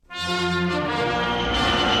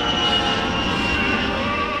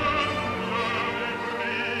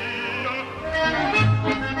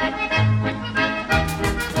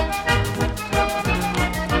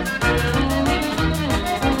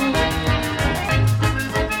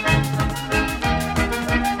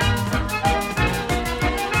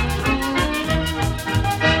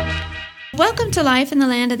to Life in the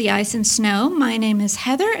Land of the Ice and Snow. My name is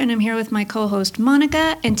Heather, and I'm here with my co-host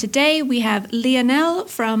Monica. And today we have Lionel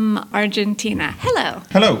from Argentina. Hello.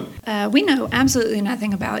 Hello. We know absolutely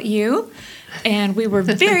nothing about you, and we were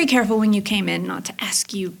very careful when you came in not to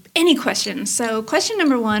ask you any questions. So question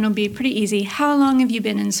number one will be pretty easy. How long have you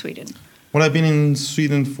been in Sweden? Well, I've been in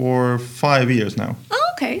Sweden for 5 years now. Oh,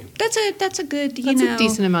 okay. That's a good, That's a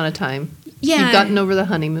decent amount of time. Yeah. You've gotten over the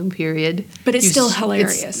honeymoon period. But it's still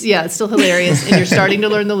hilarious. It's still hilarious. And you're starting to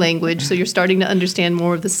learn the language, so you're starting to understand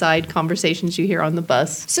more of the side conversations you hear on the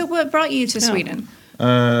bus. So what brought you to Sweden?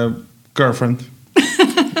 Girlfriend.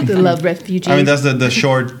 The love refugee. I mean, that's the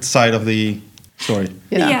short side of the story.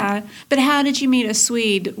 Yeah. But how did you meet a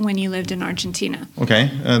Swede when you lived in Argentina? Okay,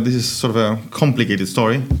 this is sort of a complicated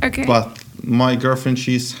story. Okay. But my girlfriend,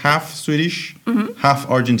 she's half Swedish, half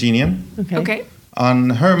Argentinian. Okay.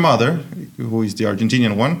 And her mother, who is the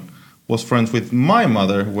Argentinian one, was friends with my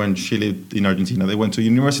mother when she lived in Argentina. They went to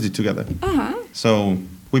university together. Uh-huh. So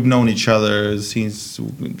we've known each other since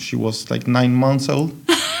she was like 9 months old.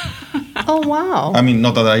 Oh, wow. I mean,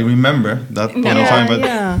 not that I remember that point of time, but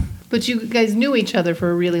yeah. But you guys knew each other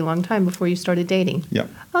for a really long time before you started dating. yeah.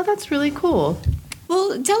 Oh, that's really cool.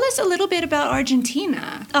 Well, tell us a little bit about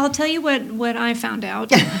Argentina. I'll tell you what I found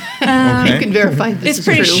out. Okay. You can verify this It's is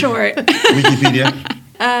pretty true. short. Wikipedia.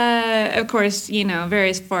 Of course,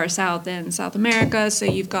 very far south in South America, so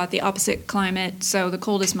you've got the opposite climate. So the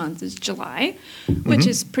coldest month is July, which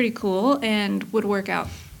is pretty cool and would work out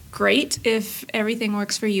great if everything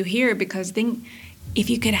works for you here, because then if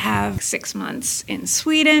you could have 6 months in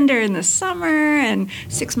Sweden during the summer and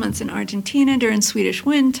 6 months in Argentina during Swedish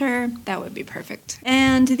winter, that would be perfect.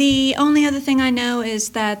 And the only other thing I know is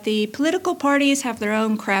that the political parties have their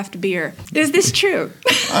own craft beer. Is this true?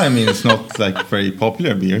 I mean, it's not like very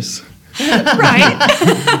popular beers. Right.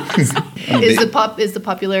 Is the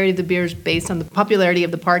popularity of the beers based on the popularity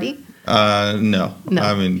of the party? No.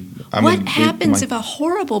 No. What happens if a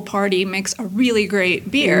horrible party makes a really great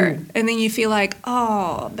beer and then you feel like,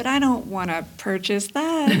 oh, but I don't want to purchase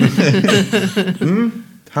that?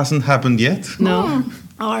 Hasn't happened yet. No.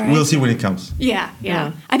 All right. We'll see when it comes. Yeah.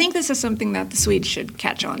 Yeah. I think this is something that the Swedes should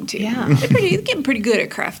catch on to. Yeah. They're getting pretty good at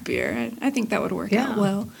craft beer. I think that would work out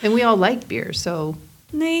well. And we all like beer, so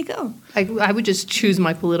And there you go. I would just choose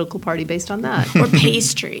my political party based on that. Or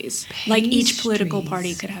pastries. Like each political Pastries.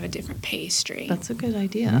 party could have a different pastry. That's a good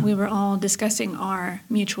idea. We were all discussing our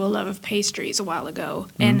mutual love of pastries a while ago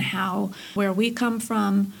and how where we come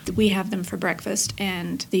from, we have them for breakfast,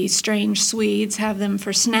 and the strange Swedes have them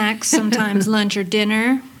for snacks, sometimes lunch or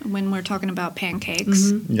dinner when we're talking about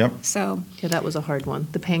pancakes. Yep. So, Yeah, that was a hard one.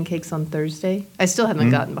 The pancakes on Thursday. I still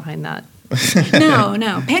haven't gotten behind that.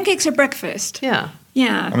 no. Pancakes are breakfast. Yeah.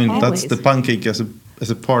 Yeah. I mean, Always. that's the pancake as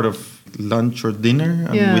a part of lunch or dinner,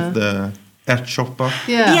 and Yeah. with the ärtsoppa.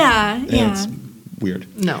 Yeah. Yeah. It's weird.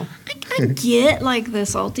 No. I get like the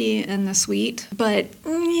salty and the sweet, but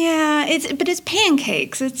it's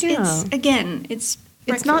pancakes. It's again, it's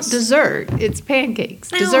It's not breakfast. dessert. It's pancakes.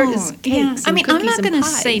 Dessert is cakes. Yeah. And I mean, I'm cookies not and going to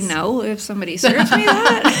pies. say no if somebody serves me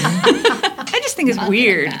that. I just think it's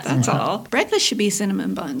weird. That's all. Breakfast should be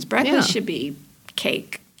cinnamon buns. Breakfast Yeah. should be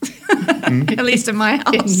cake. At least in my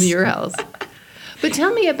house. In your house. But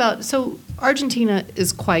tell me about, so Argentina is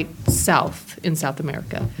quite south in South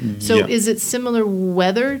America. So Yeah. is it similar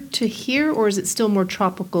weather to here, or is it still more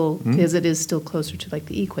tropical because it is still closer to like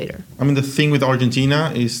the equator? I mean, the thing with Argentina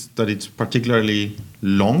is that it's particularly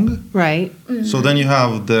long. Right. So then you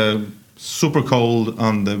have the super cold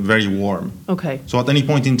and the very warm. Okay. So at any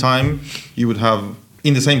point in time, you would have,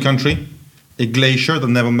 in the same country, a glacier that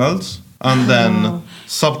never melts, and then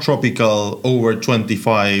subtropical over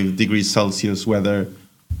 25 degrees Celsius weather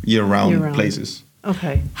year-round Year-round. places.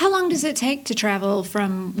 Okay. How long does it take to travel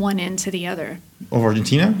from one end to the other? Of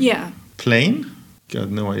Argentina? Yeah. Plane?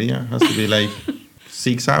 Got no idea. Has to be like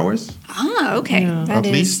 6 hours. Ah, okay. Yeah. That At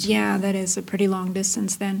is, least. that is a pretty long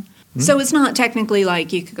distance then. So it's not technically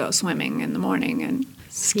like you could go swimming in the morning and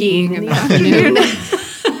skiing in the afternoon.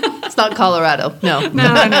 It's not Colorado. No. No,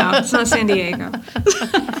 it's not San Diego.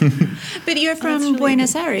 But you're from really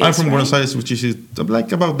Buenos Aires, I'm from right? Buenos Aires, which is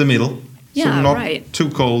like about the middle. Yeah, so not right. too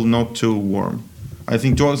cold, not too warm. I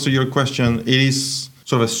think to answer your question, it is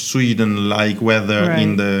sort of a Sweden-like weather Right.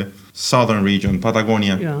 in the southern region,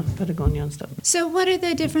 Patagonia. Yeah, Patagonia and stuff. So what are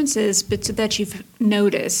the differences that you've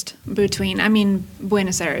noticed between, I mean,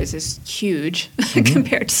 Buenos Aires is huge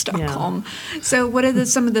compared to Stockholm. So what are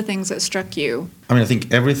some of the things that struck you? I mean, I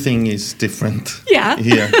think everything is different Yeah.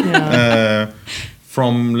 here. Yeah.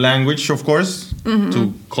 From language, of course,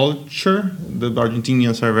 to culture. The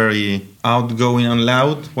Argentinians are very outgoing and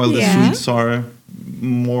loud, while the Yeah. Swedes are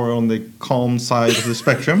more on the calm side of the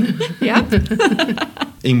spectrum. Yeah.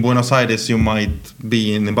 In Buenos Aires, you might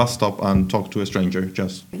be in a bus stop and talk to a stranger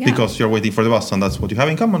just because you're waiting for the bus, and that's what you have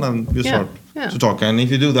in common, and you start to talk. And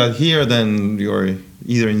if you do that here, then you're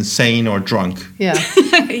either insane or drunk. Yeah.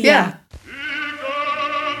 Yeah.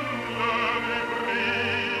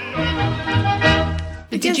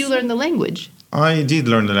 Did you learn the language? I did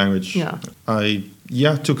learn the language. Yeah. I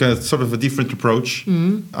took a sort of a different approach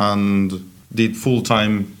and did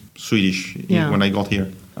full-time Swedish when I got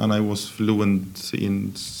here. And I was fluent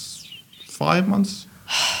in 5 months.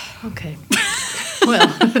 Okay. Well.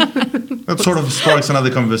 That sort of sparks another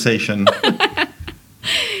conversation.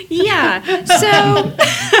 Yeah.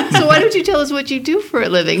 So why don't you tell us what you do for a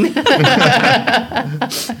living?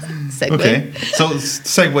 Segue. Okay. So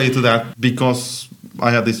segue to that, because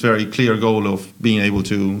I had this very clear goal of being able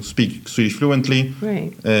to speak Swedish fluently.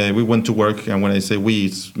 Right. We went to work, and when I say we,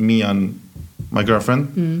 it's me and my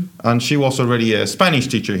girlfriend. And she was already a Spanish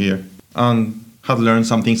teacher here and had learned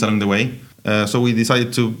some things along the way. So we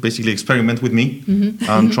decided to basically experiment with me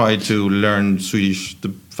and try to learn Swedish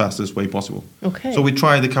the fastest way possible. Okay. So we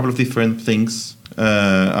tried a couple of different things,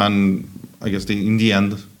 and I guess in the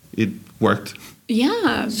end, it worked.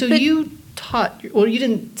 Yeah. So you taught, well, you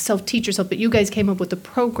didn't self-teach yourself, but you guys came up with a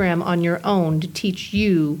program on your own to teach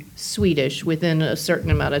you Swedish within a certain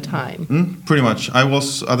amount of time. Pretty much. I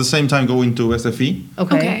was at the same time going to SFE.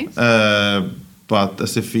 Okay. But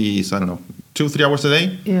SFE is, I don't know, 2-3 hours a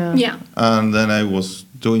day. Yeah. Yeah. And then I was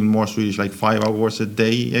doing more Swedish, like 5 hours a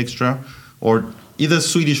day extra, or either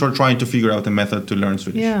Swedish or trying to figure out a method to learn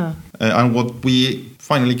Swedish. Yeah. And what we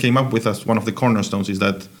finally came up with as one of the cornerstones is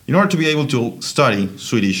that in order to be able to study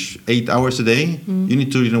Swedish 8 hours a day, you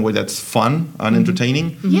need to do it in a way that's fun and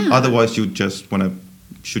entertaining. Yeah. Otherwise, you just want to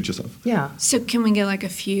shoot yourself. Yeah. So can we get like a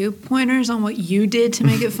few pointers on what you did to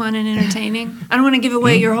make it fun and entertaining? I don't want to give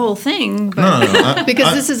away your whole thing, but No.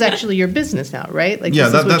 Because this is actually your business now, right? Like Yeah,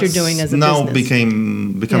 this is what that's you're doing as a now business.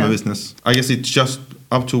 become Yeah. a business. I guess it's just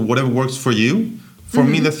up to whatever works for you. For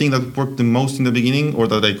me, the thing that worked the most in the beginning, or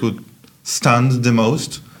that I could stand the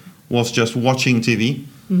most, was just watching TV.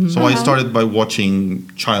 So I started by watching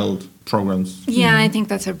child programs. yeah, I think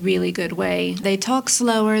that's a really good way. They talk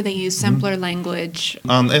slower, they use simpler language.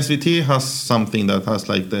 And SVT has something that has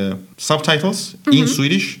like the subtitles in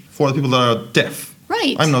Swedish for the people that are deaf.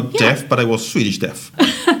 Right. I'm not yeah. deaf, but I was Swedish deaf.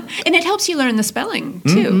 And it helps you learn the spelling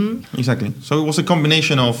too. Exactly. So it was a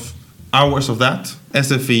combination of hours of that,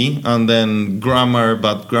 SFE, and then grammar,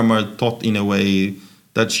 but grammar taught in a way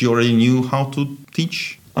that she already knew how to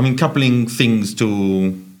teach. I mean, coupling things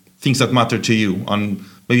to things that matter to you, and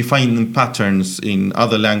maybe finding patterns in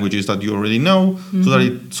other languages that you already know, so that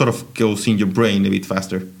it sort of goes in your brain a bit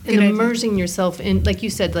faster. And Good idea. immersing yourself in, like you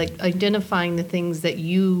said, like identifying the things that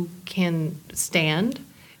you can stand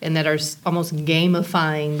and that are almost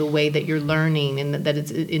gamifying the way that you're learning, and that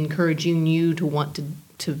it's encouraging you to want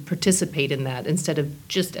to participate in that instead of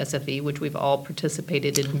just SFE, which we've all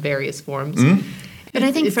participated in various forms. But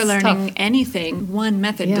I think It's for learning tough. anything, one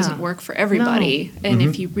method Yeah. doesn't work for everybody. And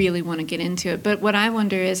if you really want to get into it. But what I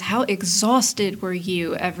wonder is how exhausted were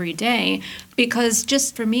you every day? Because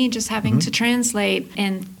just for me, just having to translate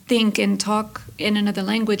and think and talk in another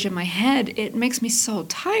language in my head, it makes me so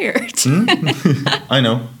tired. I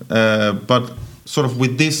know, but sort of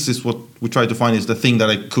with this is what we try to find is the thing that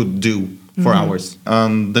I could do for hours.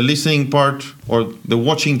 The listening part or the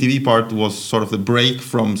watching TV part was sort of the break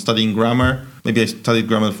from studying grammar. Maybe I studied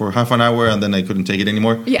grammar for half an hour and then I couldn't take it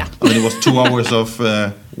anymore. Yeah. And then it was 2 hours of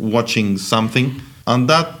watching something. And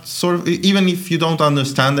that sort of, even if you don't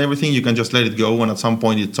understand everything, you can just let it go. And at some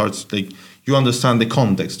point it starts like, you understand the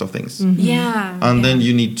context of things. Yeah. And then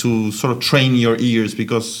you need to sort of train your ears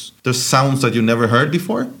because there's sounds that you never heard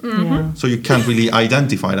before. Yeah. So you can't really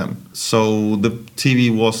identify them. So the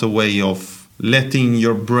TV was a way of letting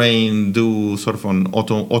your brain do sort of an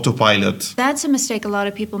autopilot. That's a mistake a lot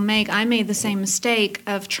of people make. I made the same mistake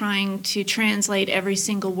of trying to translate every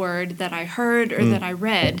single word that I heard or that I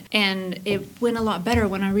read. And it went a lot better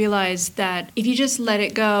when I realized that if you just let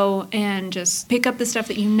it go and just pick up the stuff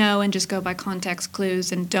that you know and just go by context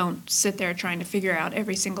clues and don't sit there trying to figure out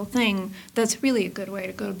every single thing, that's really a good way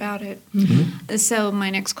to go about it. So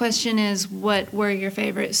my next question is, what were your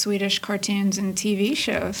favorite Swedish cartoons and TV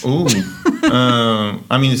shows? Oh,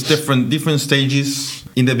 I mean, it's different stages.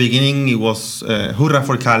 In the beginning, it was Hurra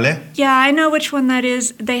for Kalle. Yeah, I know which one that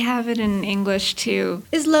is. They have it in English too.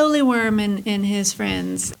 Is Lowly Worm and his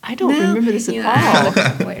friends? I don't remember this at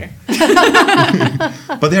all. Later.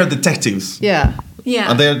 But they are detectives. Yeah.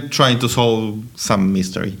 Yeah. And they're trying to solve some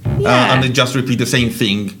mystery. Yeah. And they just repeat the same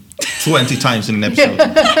thing 20 times in an episode.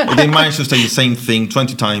 They manage to say the same thing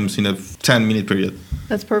 20 times in a 10-minute period.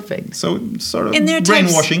 That's perfect. So it's sort of And their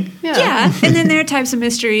brainwashing. Yeah. And then their types of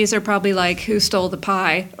mysteries are probably like who stole the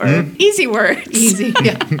pie or easy words. Easy.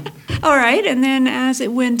 Yeah. All right, and then as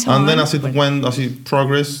it went on. And then as it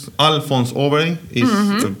progressed, Alphonse Aubry is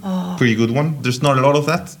a pretty good one. There's not a lot of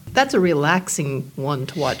that. That's a relaxing one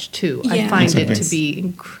to watch too. I Yeah. find it Exactly. to be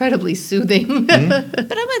incredibly soothing.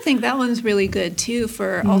 But I would think that one's really good too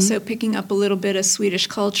for also picking up a little bit of Swedish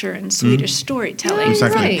culture and Swedish storytelling. Yeah,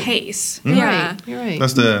 Exactly. and right. pace. You're Yeah. right. You're right.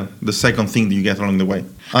 That's the second thing that you get along the way.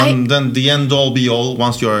 And then the end all be all,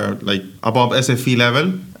 once you're like above SFE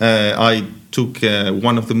level, I took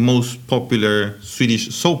one of the most popular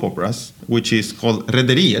Swedish soap operas, which is called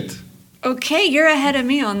Rederiet. Okay, you're ahead of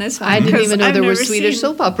me on this one. I didn't because even know I've there were never Swedish seen-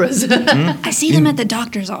 soap operas. I see them at the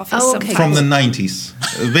doctor's office Oh, okay. sometimes. From the 90s.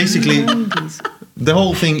 Basically, the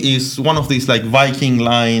whole thing is one of these like Viking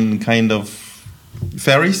line kind of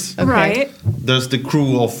ferries. Okay. Right. There's the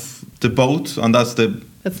crew of the boat, and that's the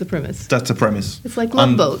premise. premise. It's like Love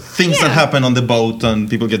and Boat. Things that Yeah. happen on the boat, and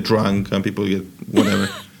people get drunk, and people get whatever.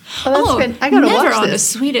 Oh, that's good. I gotta never watch on this. a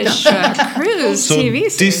Swedish cruise So TV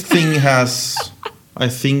this series. thing has, I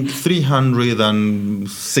think,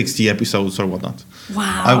 360 episodes or whatnot.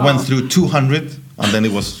 Wow. I went through 200, and then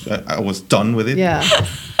I was done with it. Yeah.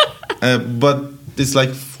 But it's like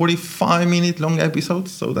 45-minute long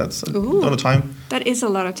episodes, so that's a Ooh. lot of time. That is a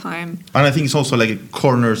lot of time. And I think it's also like a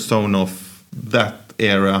cornerstone of that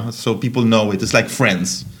era, so people know it. It's like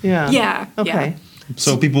Friends. Yeah. Yeah, Okay.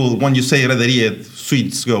 So people, when you say Rederiet,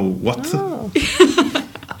 Swedes go, what? Oh.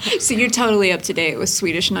 So you're totally up to date with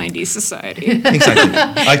Swedish 90s society. Exactly.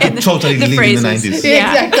 I could totally the live phrases. in the 90s.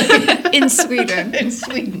 Yeah. Exactly. In Sweden. In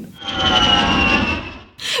Sweden.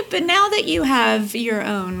 But now that you have your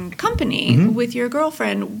own company with your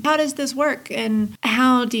girlfriend, how does this work? And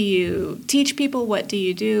how do you teach people? What do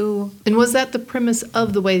you do? And was that the premise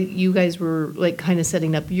of the way you guys were like kind of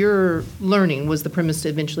setting up your learning? Was the premise to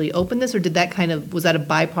eventually open this, or did that was that a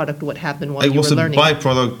byproduct of what happened while It you was were a learning?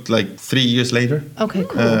 byproduct like 3 years later. Okay,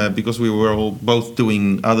 cool. Because we were all both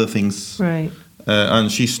doing other things. Right.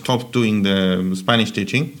 And she stopped doing the Spanish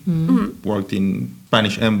teaching, worked in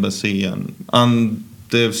Spanish embassy, and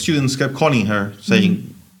the students kept calling her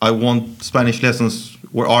saying, I want Spanish lessons,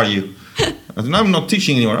 where are you? I said, I'm not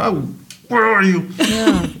teaching anymore. Oh, where are you?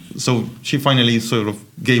 Yeah. So she finally sort of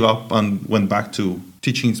gave up and went back to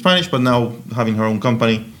teaching Spanish, but now having her own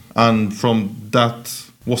company. And from that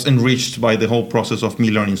was enriched by the whole process of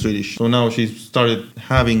me learning Swedish. So now she started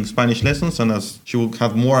having Spanish lessons, and as she will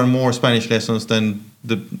have more and more Spanish lessons, then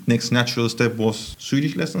the next natural step was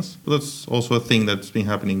Swedish lessons. But that's also a thing that's been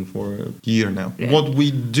happening for a year now. Yeah. What we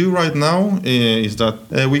do right now is that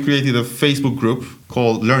we created a Facebook group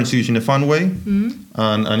called Learn Swedish in a Fun Way, and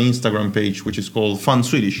an Instagram page which is called Fun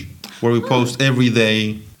Swedish, where we post every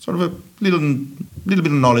day sort of a little bit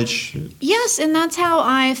of knowledge. Yes, and that's how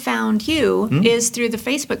I found you, is through the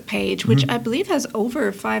Facebook page, which I believe has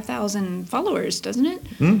over 5,000 followers, doesn't it?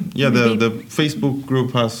 Yeah, Maybe- the Facebook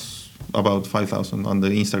group has about 5,000, and the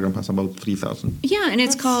Instagram has about 3,000. Yeah, and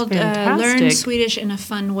it's That's called Learn fantastic. Swedish in a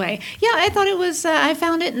Fun Way. Yeah, I thought it was, I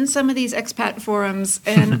found it in some of these expat forums,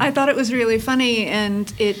 and I thought it was really funny,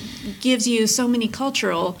 and it gives you so many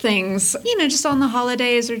cultural things, just on the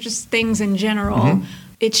holidays or just things in general.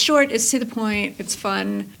 It's short, it's to the point, it's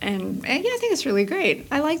fun, and yeah, I think it's really great.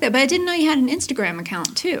 I like that, but I didn't know you had an Instagram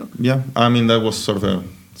account too. Yeah, I mean, that was sort of a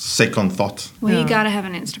second thought. Well, you Yeah. got to have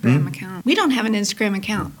an Instagram account. We don't have an Instagram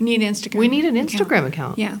account. We need an Instagram. We need an Instagram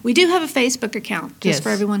account. Yeah, we do have a Facebook account, just Yes. for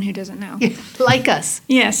everyone who doesn't know. Like us.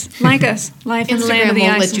 Yes, like us, life in the land Instagram of the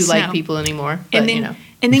won't ice let and you snow. like people anymore. But, And then,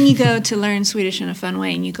 and then you go to learn Swedish in a fun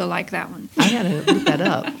way, and you go like that one. I gotta look that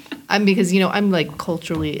up. Because I'm like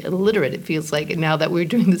culturally illiterate. It feels like now that we're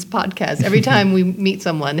doing this podcast. Every time we meet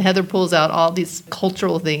someone, Heather pulls out all these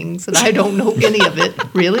cultural things, and I don't know any of it.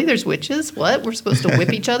 Really? There's witches? What? We're supposed to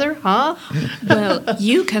whip each other? Huh? Well,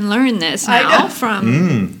 you can learn this I now know.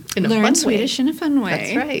 from In a Learn fun Swedish way. in a Fun Way.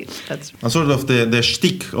 That's right. That's And sort of the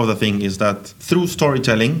shtick of the thing is that through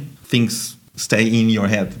storytelling, things stay in your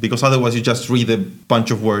head, because otherwise you just read a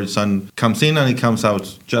bunch of words and comes in and it comes out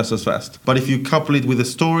just as fast. But if you couple it with a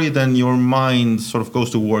story, then your mind sort of goes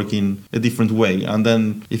to work in a different way. And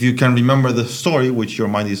then if you can remember the story, which your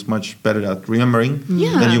mind is much better at remembering,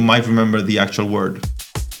 Yeah. then you might remember the actual word.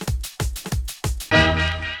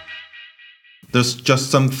 There's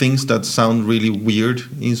just some things that sound really weird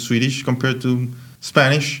in Swedish compared to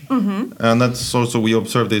Spanish. And that's also, we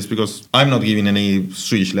observe this because I'm not giving any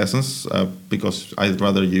Swedish lessons because I'd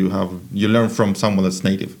rather you learn from someone that's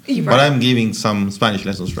native. But I'm giving some Spanish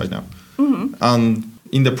lessons right now. And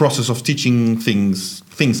in the process of teaching things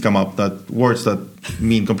come up, that words that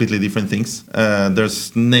mean completely different things.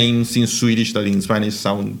 There's names in Swedish that in Spanish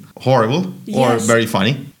sound horrible or Yes. very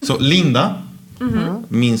funny. So Linda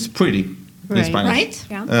means pretty in Right. Spanish. Right?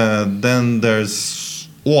 Yeah. Then there's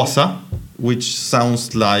Åsa, which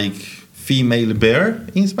sounds like female bear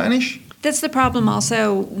in Spanish. That's the problem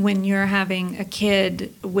also when you're having a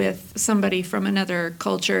kid with somebody from another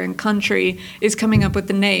culture and country is coming up with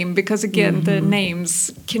the name, because again the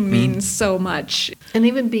names can mean so much. And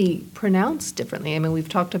even be pronounced differently. I mean, we've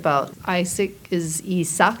talked about Isaac is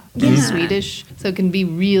Isak in Yeah. Swedish, so it can be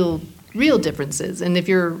real differences. And if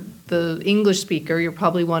you're the English speaker, you're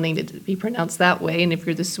probably wanting it to be pronounced that way, and if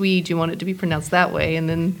you're the Swede, you want it to be pronounced that way, and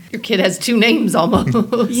then your kid has two names almost.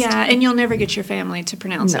 Yeah, and you'll never get your family to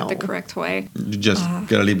pronounce No. it the correct way. You just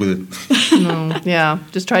gotta live with it. No, yeah,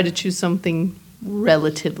 just try to choose something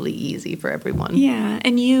relatively easy for everyone. Yeah,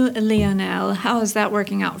 and you, Lionel, how is that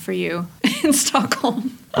working out for you in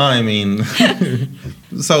Stockholm? I mean,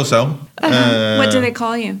 so. What do they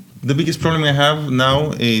call you? The biggest problem I have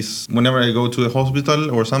now is whenever I go to a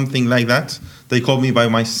hospital or something like that, they call me by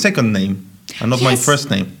my second name and not my Yes. first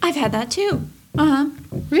name. I've had that too. Uh-huh.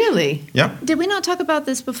 Really? Yeah. Did we not talk about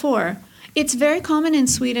this before? It's very common in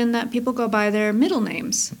Sweden that people go by their middle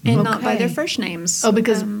names and not by Okay. their first names. Oh,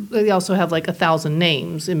 because they also have like 1,000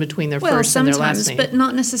 names in between their first and their last sometimes, name. but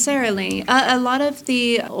not necessarily. A lot of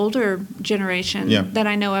the older generation Yeah. that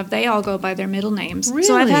I know of, they all go by their middle names. So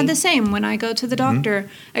I've Really? had the same. When I go to the doctor,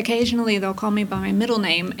 occasionally they'll call me by my middle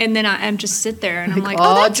name, and then I'm just sit there and I'm Like, like,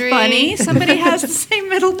 oh, that's Audrey. funny. Somebody has the same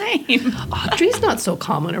middle name. Audrey's not so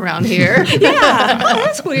common around here. Yeah, oh,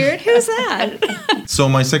 that's weird. Who's that? So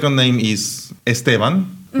my second name is Esteban,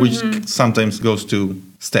 which sometimes goes to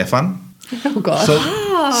Stefan. Oh, God. So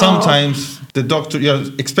sometimes the doctor, you're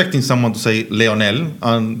expecting someone to say Leonel,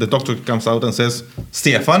 and the doctor comes out and says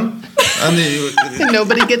Stefan, and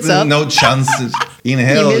Nobody gets up. no chance in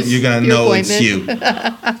hell miss you're gonna your know it's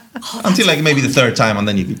appointment. you. Until like maybe the third time, and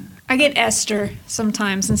then you. I get Esther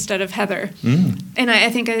sometimes instead of Heather. And I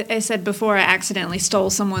think I said before, I accidentally stole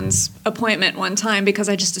someone's appointment one time because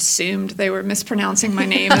I just assumed they were mispronouncing my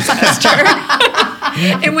name as Esther.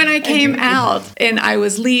 And when I came out and I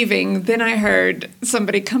was leaving, then I heard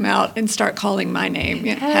somebody come out and start calling my name.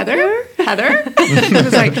 Yeah, Heather? I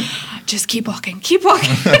was like, just keep walking, keep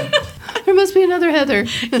walking. There must be another Heather.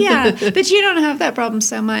 Yeah, but you don't have that problem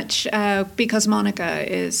so much because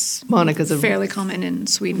Monica's Monica's a fairly common in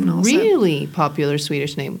Sweden also. really popular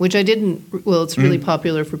Swedish name, which I didn't. Well, it's really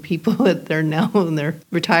popular for people that they're now in their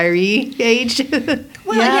retiree age.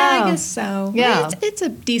 Well, yeah, I guess so. Yeah. It's a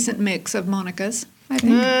decent mix of Monicas, I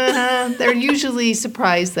think. They're usually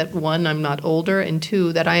surprised that one, I'm not older, and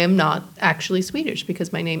two, that I am not actually Swedish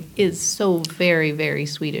because my name is so very, very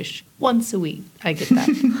Swedish. Once a week, I get that.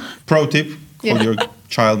 Pro tip: call Yeah. your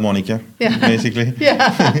child Monica. Yeah. Basically.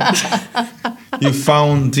 You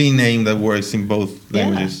found the name that works in both Yeah.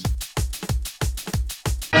 languages.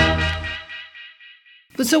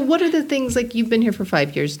 But so, what are the things like you've been here for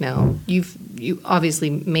 5 years now? You obviously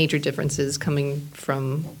major differences coming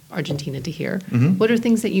from Argentina to here. What are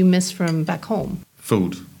things that you miss from back home?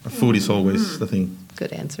 Food. Food is always the thing.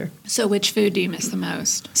 Good answer. So which food do you miss the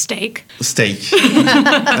most? Steak? Steak.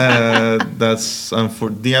 That's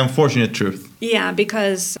the unfortunate truth. Yeah,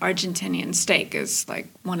 because Argentinian steak is like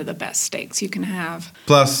one of the best steaks you can have.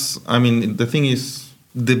 Plus, I mean, the thing is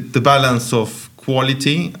the balance of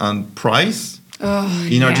quality and price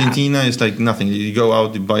in Argentina is like nothing. You go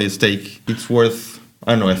out, you buy a steak, it's worth,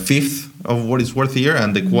 I don't know, a fifth of what it's worth here,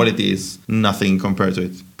 and the quality is nothing compared to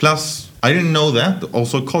it. Plus, I didn't know that.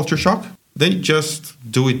 Also, culture shock. They just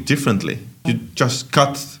do it differently. You just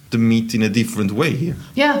cut the meat in a different way here.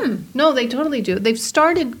 Yeah, no, they totally do. They've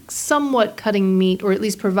started somewhat cutting meat, or at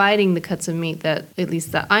least providing the cuts of meat that at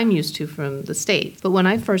least that I'm used to from the States. But when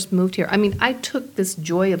I first moved here, I mean, I took this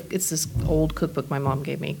it's this old cookbook my mom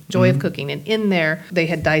gave me, Joy of Cooking, and in there they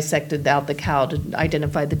had dissected out the cow to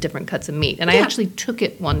identify the different cuts of meat. And I actually took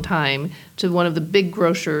it one time to one of the big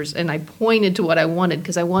grocers, and I pointed to what I wanted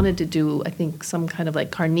because I wanted to do, I think, some kind of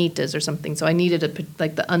like carnitas or something. So I needed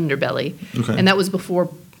like the underbelly, Okay. and that was before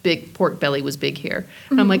big pork belly was big here.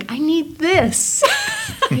 And I'm like, I need this.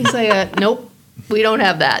 He's like, nope, we don't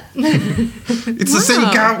have that. It's the same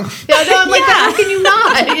cow. Yeah, no, I'm like, how can you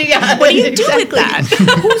not? Yeah, What do you do with that?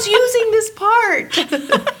 Who's using this part?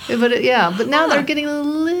 But now they're getting a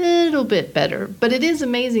little bit better. But it is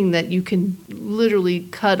amazing that you can literally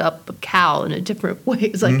cut up a cow in a different way.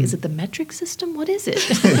 It's like, is it the metric system? What is it?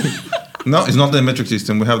 No, it's not the metric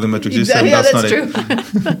system. We have the metric system. Yeah, that's not true.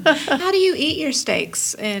 it. How do you eat your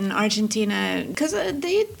steaks in Argentina? Because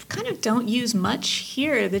they kind of don't use much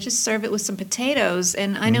here. They just serve it with some potatoes.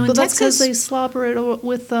 And I know in Well, that's because Texas, they slobber it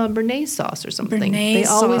with Béarnaise sauce or something. Béarnaise They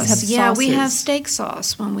always sauce. have sauces. Yeah, we have steak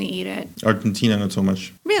sauce when we eat it. Argentina, not so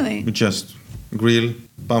much. Really? We just grill,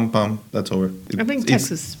 pam, that's over. I think It's-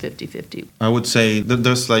 Texas is 50-50. I would say that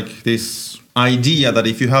there's like this idea that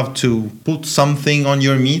if you have to put something on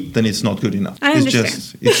your meat, then it's not good enough. I it's understand.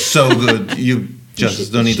 just, it's so good. You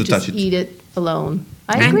just don't need to touch just it. Eat it alone.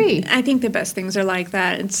 I agree. I think the best things are like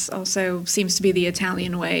that. It's also seems to be the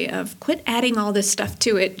Italian way of quit adding all this stuff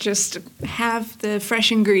to it. Just have the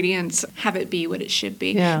fresh ingredients, have it be what it should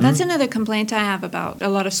be. Yeah. That's another complaint I have about a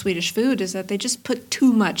lot of Swedish food is that they just put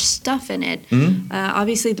too much stuff in it.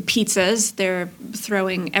 Obviously, the pizzas, they're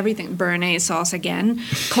throwing everything, Béarnaise sauce again,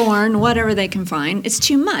 corn, whatever they can find. It's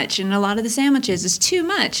too much. And a lot of the sandwiches is too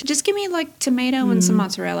much. Just give me like tomato and some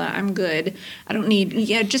mozzarella. I'm good. I don't need,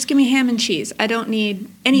 just give me ham and cheese. I don't need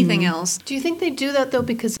anything else. Do you think they do that though?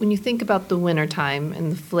 Because when you think about the wintertime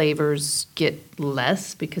and the flavors get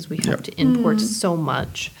less because we have to import so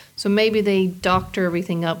much. So maybe they doctor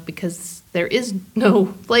everything up because there is no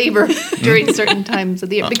flavor during certain times of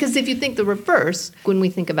the year. Because if you think the reverse, when we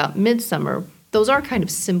think about midsummer, those are kind of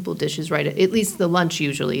simple dishes, right? At least the lunch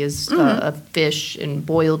usually is a fish and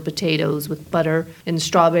boiled potatoes with butter and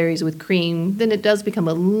strawberries with cream. Then it does become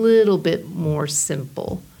a little bit more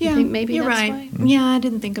simple. You think maybe you're that's right. why? Yeah, I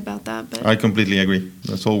didn't think about that, but I completely agree.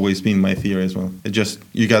 That's always been my theory as well. It just,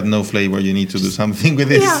 you got no flavor, you need to do something with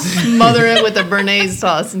this. Smother it with a Béarnaise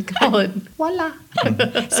sauce and call it voila.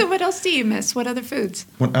 So what else do you miss? What other foods?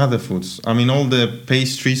 What other foods? I mean, all the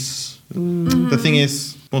pastries. The thing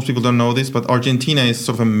is, most people don't know this, but Argentina is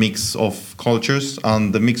sort of a mix of cultures,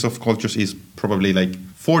 and the mix of cultures is probably like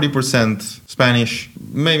 40% Spanish,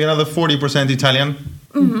 maybe another 40% Italian,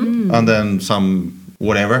 and then some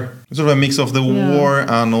whatever. It's sort of a mix of the war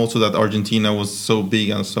and also that Argentina was so big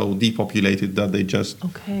and so depopulated that they just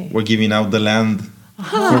were giving out the land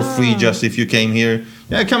for free just if you came here.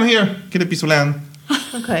 Yeah, come here, get a piece of land.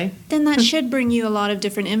 Okay. Then that should bring you a lot of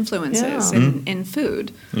different influences in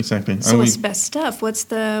food. Exactly. So And what's the best stuff? What's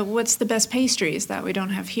the best pastries that we don't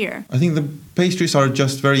have here? I think the pastries are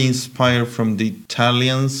just very inspired from the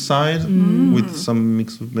Italian side with some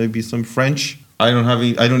mix of maybe some French. I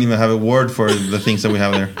don't even have a word for the things that we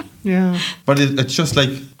have there. Yeah. But it's just like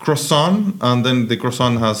croissant, and then the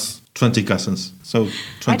croissant has 20 cousins. So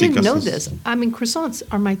 20 I didn't cousins. know this. I mean, croissants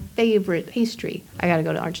are my favorite pastry. I got to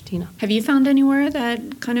go to Argentina. Have you found anywhere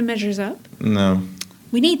that kind of measures up? No.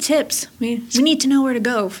 We need tips. We need to know where to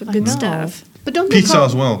go for good know. stuff. But don't they Pizza call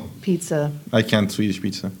as well. pizza? I can't Swedish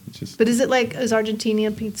pizza. It's just, But is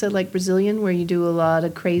Argentina pizza like Brazilian, where you do a lot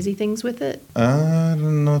of crazy things with it?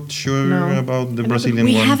 I'm not sure No. about the Brazilian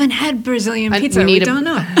We one. haven't had Brazilian I- pizza. we We need a- don't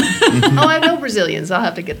know. Oh, I know Brazilians. I'll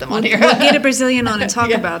have to get them on here. We'll get a Brazilian on and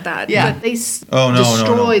talk about that. Yeah, But they Oh, no,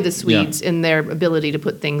 destroy no. the Swedes in their ability to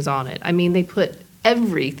put things on it. I mean, they put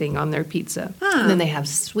everything on their pizza. Huh. And then they have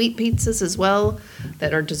sweet pizzas as well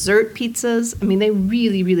that are dessert pizzas. I mean, they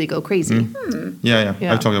really, really go crazy. Yeah.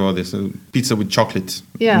 Yeah. I talked about this. Pizza with chocolate.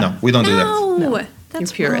 Yeah. No, we don't do that. no,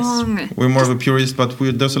 that's You're purist. wrong. We're more of a purist, but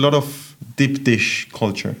there's a lot of deep dish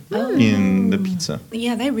culture in the pizza.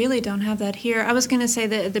 Yeah, they really don't have that here. I was going to say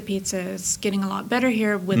that the pizza is getting a lot better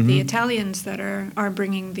here with the Italians that are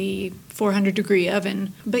bringing the 400-degree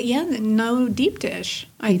oven. But yeah, no deep dish,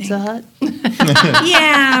 I Pizza think. Hut.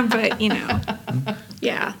 Yeah, but,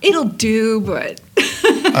 yeah, it'll do, but...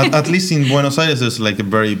 At least in Buenos Aires, there's like a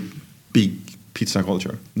very big pizza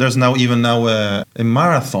culture. There's now a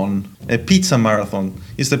marathon, a pizza marathon.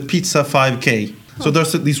 It's the Pizza 5K. So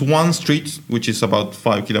there's this one street, which is about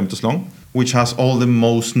 5 kilometers long, which has all the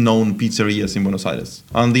most known pizzerias in Buenos Aires.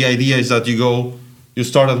 And the idea is that you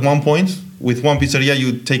start at one point with one pizzeria,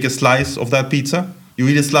 you take a slice of that pizza, you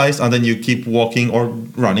eat a slice, and then you keep walking or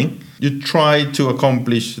running. You try to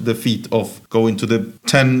accomplish the feat of going to the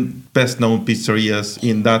 10 best known pizzerias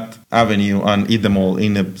in that avenue and eat them all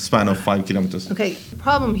in a span of 5 kilometers. Okay, the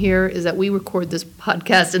problem here is that we record this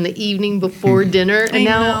podcast in the evening before dinner, and I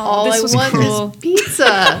now know, all this I was want cruel. is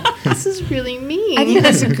pizza. This is really mean. I think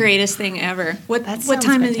that's the greatest thing ever. What That what sounds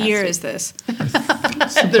time of the year is this?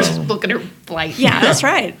 They're just booking her flight. Yeah, that's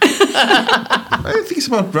right. I think it's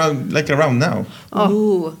about around now.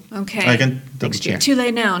 Ooh, okay. I can double Next year. check. Too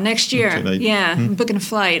late now. Next year. Too late. Yeah, I'm booking a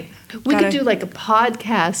flight. We Gotta- could do like a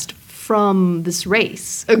podcast from this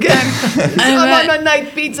race. Okay, I'm on my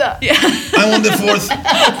ninth pizza. Yeah. I'm on the 4th.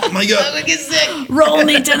 My God. I'm gonna get sick. Roll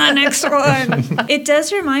me to the next one. It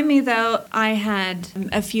does remind me, though, I had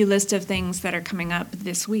a few list of things that are coming up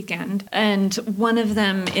this weekend, and one of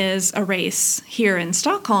them is a race here in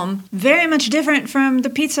Stockholm, very much different from the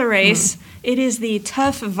pizza race. It is the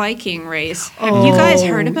Tough Viking race. Have you guys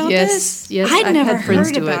heard about this? Yes, I'd I've never had friends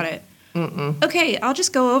heard do about it. it. Okay, I'll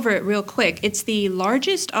just go over it real quick. It's the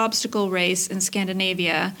largest obstacle race in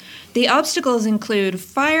Scandinavia. The obstacles include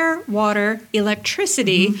fire, water,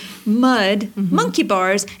 electricity, mud, monkey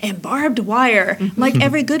bars, and barbed wire. Like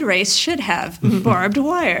every good race should have barbed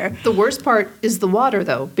wire. The worst part is the water,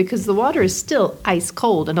 though, because the water is still ice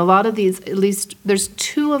cold. And a lot of these, at least, there's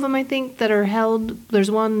 2 of them, I think, that are held.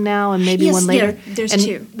 There's one now and maybe Yes, one later. yeah, there's and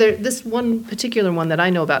 2. This one particular one that I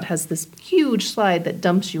know about has this huge slide that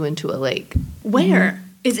dumps you into a lake. Where?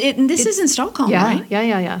 Is it? And this is in Stockholm, Yeah, right?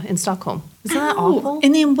 yeah, in Stockholm. Isn't that Oh, awful?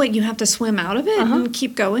 And then what? You have to swim out of it and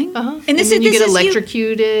keep going. And And this then is you this get is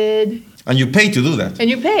electrocuted, And you pay to do that. and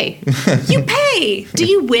you pay. You pay. Do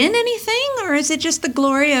you win anything, or is it just the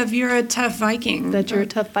glory of you're a tough Viking? That you're a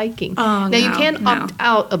tough Viking. Oh, now, you no, can no. opt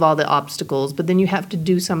out of all the obstacles, but then you have to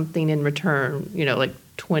do something in return, like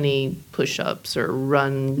 20 push-ups or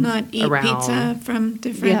run Not eat around. pizza from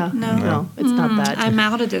different. Yeah, no, it's not that. I'm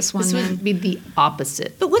out of this one This then. would be the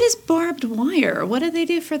opposite. But what is barbed wire? What do they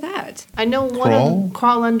do for that? I know one of them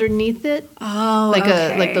crawl underneath it, Oh,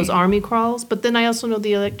 like those army crawls. But then I also know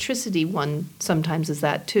the electricity one sometimes is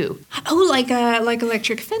that too. Oh, like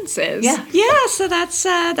electric fences. Yeah. Yeah. So that's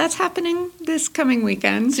happening this coming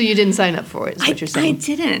weekend. So you didn't sign up for it, is what you're I saying?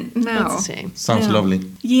 didn't. No. That's a shame. Sounds No. lovely.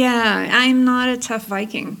 Yeah, I'm not a tough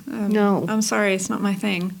Viking. No. I'm sorry, it's not my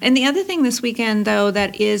thing. And the other thing this weekend, though,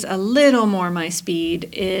 that is a little more my speed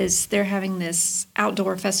is they're having this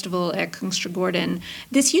outdoor festival at Kungsträdgården.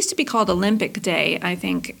 This used to be called Olympic Day, I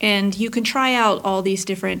think, and you can try out all these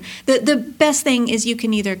different. The best thing is you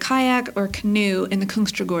can either kayak or canoe in the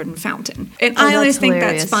Kungsträdgården fountain, and Oh, I always that's think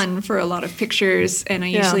hilarious. that's fun for a lot of pictures. And I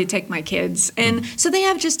Yeah. usually take my kids, and so they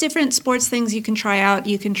have just different sports things you can try out.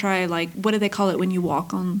 You can try what do they call it when you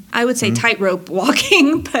walk on? I would say tightrope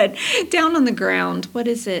walking, but down on the ground. What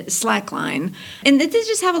is it? Slackline. And they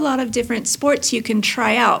just have a lot of different sports you can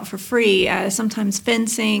try out for free. Sometimes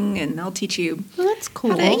fencing, and they'll teach you. Well, that's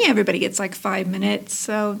cool. Everybody gets like 5 minutes.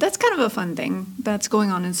 So that's kind of a fun thing that's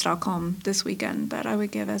going on in Stockholm this weekend that I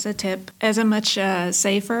would give as a tip, as a much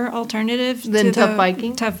safer alternative Then to Tough the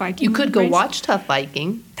Viking? Tough Viking. You could go race. watch Tough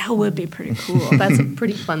Viking. That would be pretty cool. That's a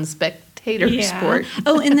pretty fun spectator sport.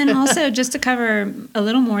 Oh, and then also just to cover a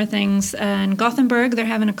little more things, in Gothenburg they're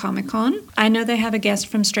having a Comic-Con. I know they have a guest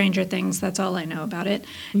from Stranger Things. That's all I know about it.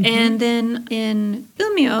 And then in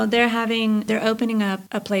Umeå they're opening up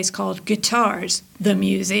a place called Guitars, the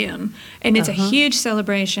Museum, and it's a huge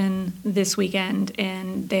celebration this weekend.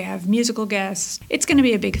 And they have musical guests. It's going to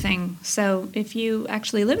be a big thing. So if you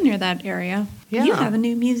actually live near that area, you Yeah. have a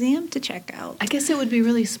new museum to check out. I guess it would be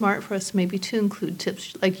really smart for us maybe to include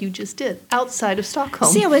tips like you just did outside of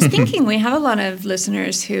Stockholm. See, I was thinking we have a lot of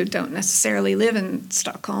listeners who don't necessarily live in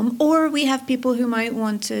Stockholm, or we have people who might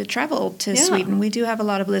want to travel to Yeah. Sweden. We do have a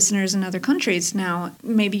lot of listeners in other countries now.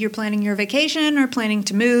 Maybe you're planning your vacation or planning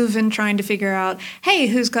to move and trying to figure out, hey,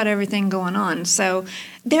 who's got everything going on? So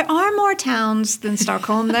there are more towns than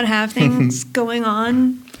Stockholm that have things going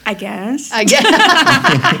on, I guess. I guess.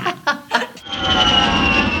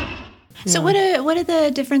 So what are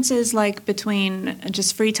the differences like between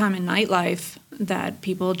just free time and nightlife that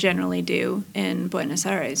people generally do in Buenos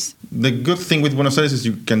Aires? The good thing with Buenos Aires is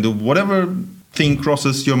you can do whatever thing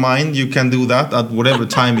crosses your mind, you can do that at whatever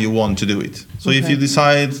time you want to do it. So if you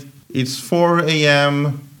decide it's 4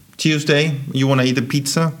 a.m. Tuesday, you want to eat a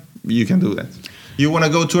pizza, you can do that. You want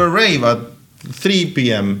to go to a rave at 3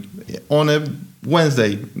 p.m. on a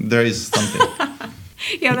Wednesday, there is something.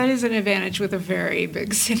 Yeah, that is an advantage with a very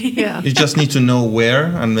big city. Yeah. You just need to know where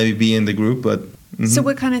and maybe be in the group, but So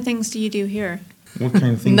what kind of things do you do here? what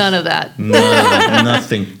kind of things? None of that. No,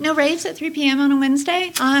 nothing. No raves at 3 p.m. on a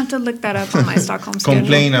Wednesday? I'll have to look that up on my Stockholm schedule.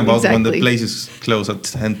 Complain about when the Exactly. places close at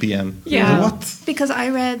 10 p.m. Yeah. What? Because I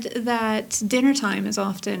read that dinner time is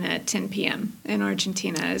often at 10 p.m. in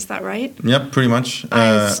Argentina. Is that right? Yep, pretty much.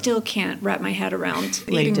 I still can't wrap my head around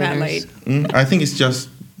Late eating that dinners. late. I think it's just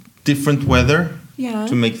different weather Yeah.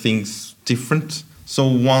 to make things different. So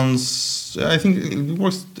I think it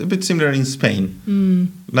works a bit similar in Spain.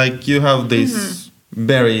 Like you have this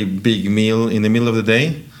very big meal in the middle of the day,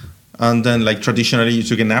 and then like traditionally you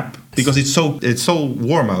took a nap because it's so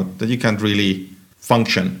warm out that you can't really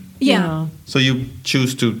function. Yeah. So you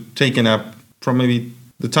choose to take a nap from maybe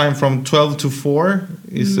The time from 12 to 4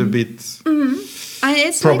 is a bit...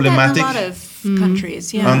 It's problematic. like that in a lot of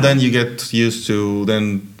countries, yeah. And then you get used to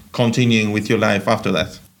then continuing with your life after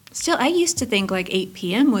that. Still, I used to think like 8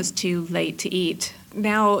 p.m. was too late to eat.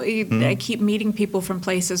 Now I keep meeting people from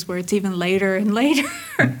places where it's even later and later.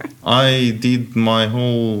 I did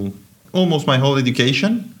almost my whole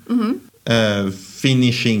education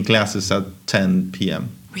finishing classes at 10 p.m.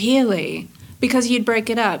 Really? Because you'd break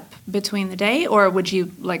it up between the day, or would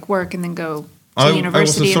you like work and then go to I was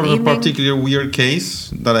university a sort in the of a evening? particular weird case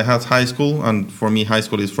that I had high school, and for me high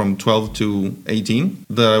school is from 12 to 18,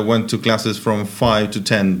 that I went to classes from 5 to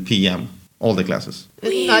 10 p.m., all the classes.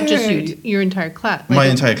 Not just you, Weird. your entire class. My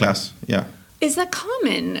entire class, yeah. Is that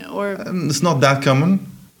common, or It's not that common, I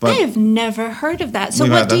but have never heard of that. So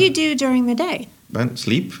We've what had do that. you do during the day? then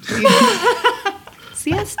sleep.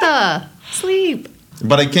 Siesta, sleep.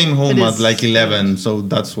 But I came home It at is like 11, so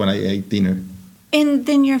that's when I ate dinner, And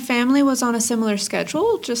then your family was on a similar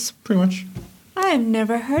schedule? Just pretty much. I have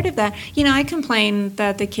never heard of that. You know, I complain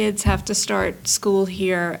that the kids have to start school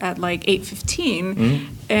here at like 8:15,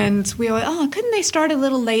 and we always, couldn't they start a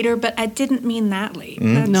little later? But I didn't mean that late.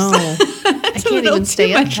 That's, No, I a can't little even stay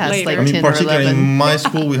too up much past later. like I mean, 10 or particularly 11. in my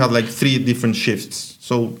school, we had like 3 different shifts.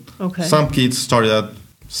 So Okay. some kids started at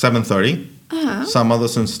 7:30, some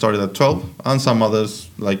others started at 12, and some others,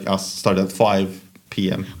 like us, started at 5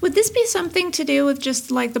 p.m. Would this be something to do with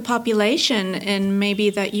just like the population, and maybe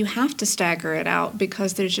that you have to stagger it out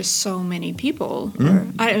because there's just so many people? Or,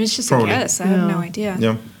 it's just Probably. a guess. I have no Yeah. idea.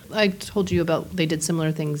 Yeah. I told you about they did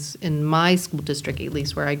similar things in my school district, at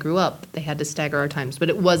least where I grew up. They had to stagger our times, but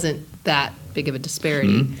it wasn't that big of a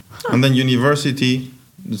disparity. And then university,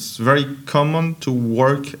 it's very common to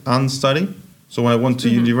work and study. So when I went to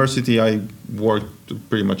university, I worked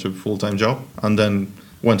pretty much a full-time job, and then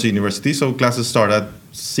went to university. So classes start at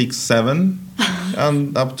 6, 7,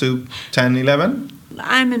 and up to 10, 11.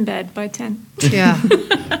 I'm in bed by 10. Yeah.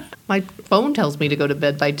 My phone tells me to go to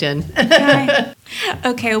bed by 10.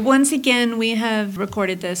 Okay, once again, we have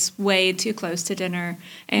recorded this way too close to dinner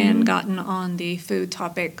and gotten on the food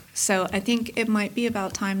topic. So I think it might be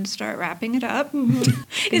about time to start wrapping it up.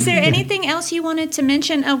 Is there anything else you wanted to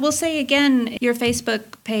mention? We'll say again, your Facebook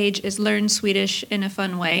page is Learn Swedish in a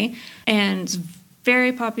Fun Way. And it's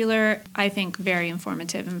very popular, I think very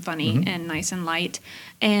informative and funny and nice and light.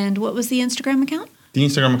 And what was the Instagram account? The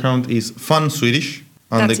Instagram account is Fun Swedish,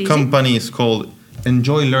 and That's the easy. company is called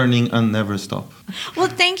Enjoy Learning and Never Stop. Well,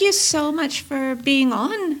 thank you so much for being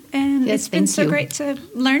on. And Yes, it's been thank so you. great to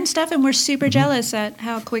learn stuff. And we're super jealous at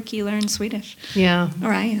how quick you learn Swedish. Yeah.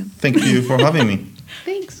 Or I am. Thank you for having me.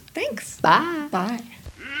 Thanks. Thanks. Bye. Bye.